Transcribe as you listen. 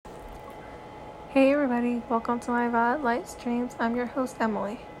Hey everybody, welcome to my Violet Light Streams. I'm your host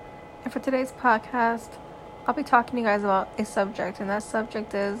Emily. And for today's podcast, I'll be talking to you guys about a subject, and that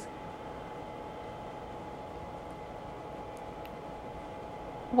subject is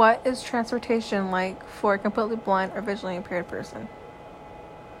what is transportation like for a completely blind or visually impaired person?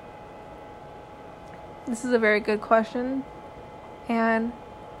 This is a very good question, and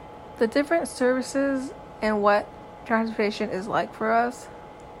the different services and what transportation is like for us,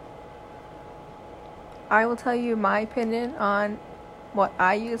 I will tell you my opinion on what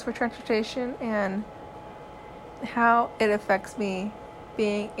I use for transportation and how it affects me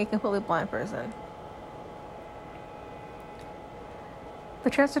being a completely blind person. The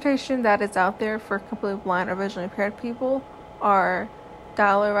transportation that is out there for completely blind or visually impaired people are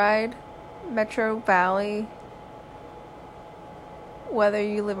Dollaride, Metro Valley, whether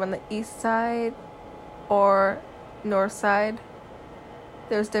you live on the east side or north side,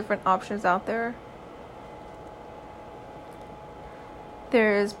 there's different options out there.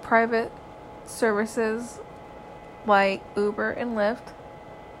 There's private services like Uber and Lyft.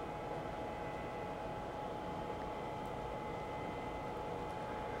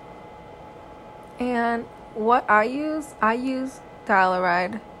 And what I use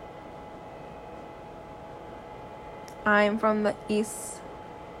Dollaride. I'm from the east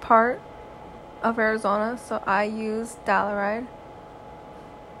part of Arizona, so I use Dollaride,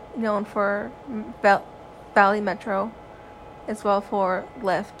 known for Valley Metro, as well for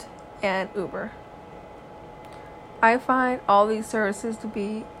Lyft and Uber. I find all these services to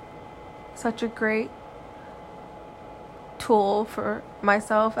be such a great tool for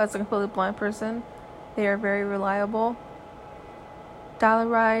myself as a completely blind person. They are very reliable.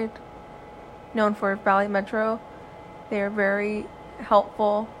 Dollaride, known for Valley Metro, they are very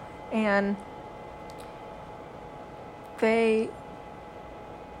helpful, and they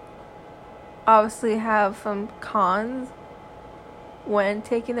obviously have some cons when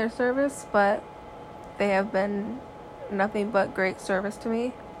taking their service, but they have been nothing but great service to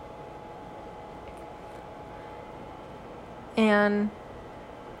me. And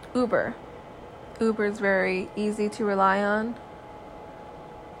Uber is very easy to rely on,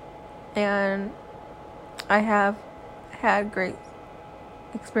 and I have had great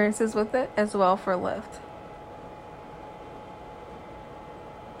experiences with it, as well for Lyft.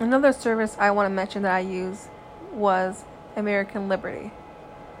 Another service I want to mention that I use was American Liberty.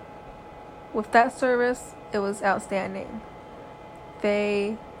 With that service, it was outstanding.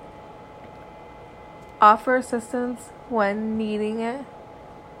 They offer assistance when needing it.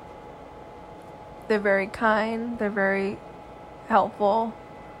 They're very kind, they're very helpful,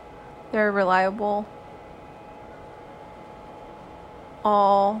 they're reliable.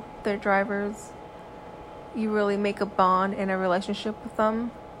 All their drivers, you really make a bond and a relationship with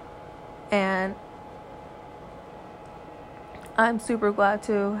them, and I'm super glad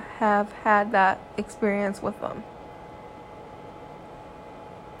to have had that experience with them.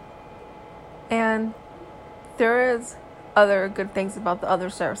 And there is other good things about the other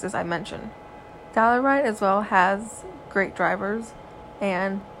services I mentioned. Dollaride as well has great drivers,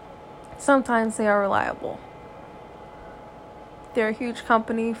 and sometimes they are reliable. They're a huge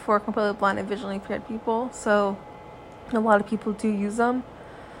company for completely blind and visually impaired people, so a lot of people do use them.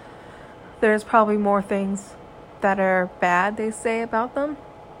 There's probably more things that are bad they say about them,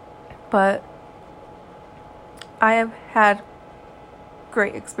 but I have had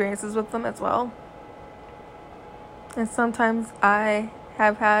great experiences with them as well. And sometimes I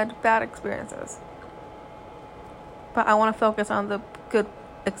have had bad experiences, but I want to focus on the good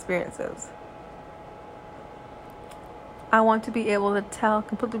experiences. I want to be able to tell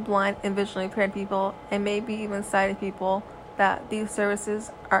completely blind and visually impaired people, and maybe even sighted people, that these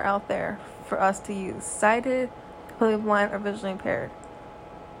services are out there for us to use. Sighted, completely blind, or visually impaired.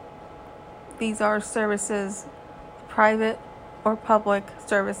 These are services, private or public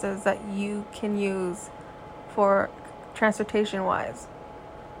services, that you can use for transportation wise.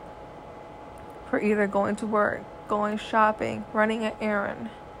 For either going to work, going shopping, running an errand,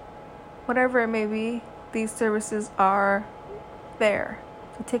 whatever it may be, these services are there,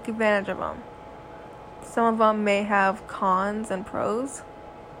 to take advantage of them. Some of them may have cons and pros,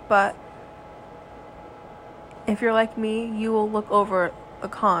 but if you're like me, you will look over the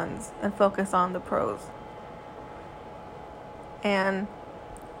cons and focus on the pros. And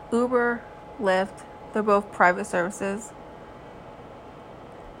Uber, Lyft, they're both private services.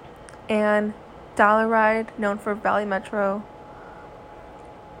 And Dollaride, known for Valley Metro,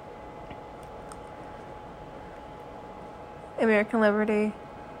 American Liberty,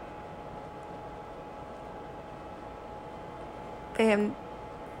 they have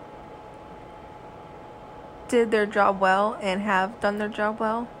did their job well and have done their job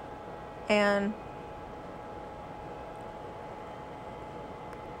well. And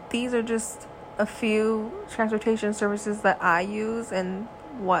these are just a few transportation services that I use and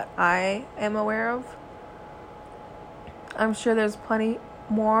what I am aware of. I'm sure there's plenty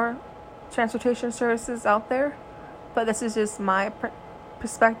more transportation services out there, but this is just my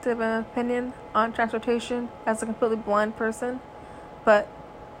perspective and opinion on transportation as a completely blind person. But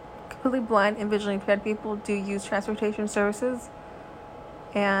completely blind and visually impaired people do use transportation services,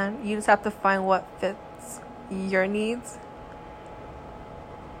 and you just have to find what fits your needs.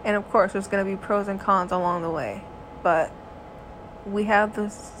 And of course, there's going to be pros and cons along the way, but we have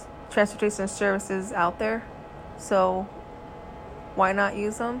those transportation services out there, so why not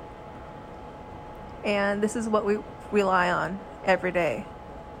use them? And this is what we rely on every day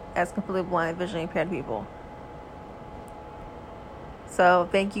as completely blind, visually impaired people. So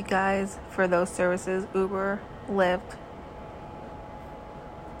thank you guys for those services: Uber, Lyft,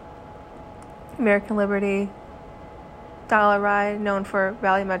 American Liberty, Dollar Ride, known for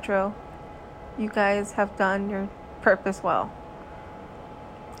Valley Metro. You guys have done your purpose well.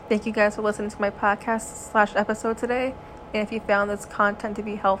 Thank you guys for listening to my podcast/episode today. And if you found this content to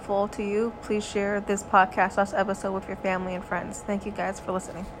be helpful to you, please share this podcast/episode with your family and friends. Thank you guys for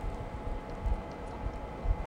listening.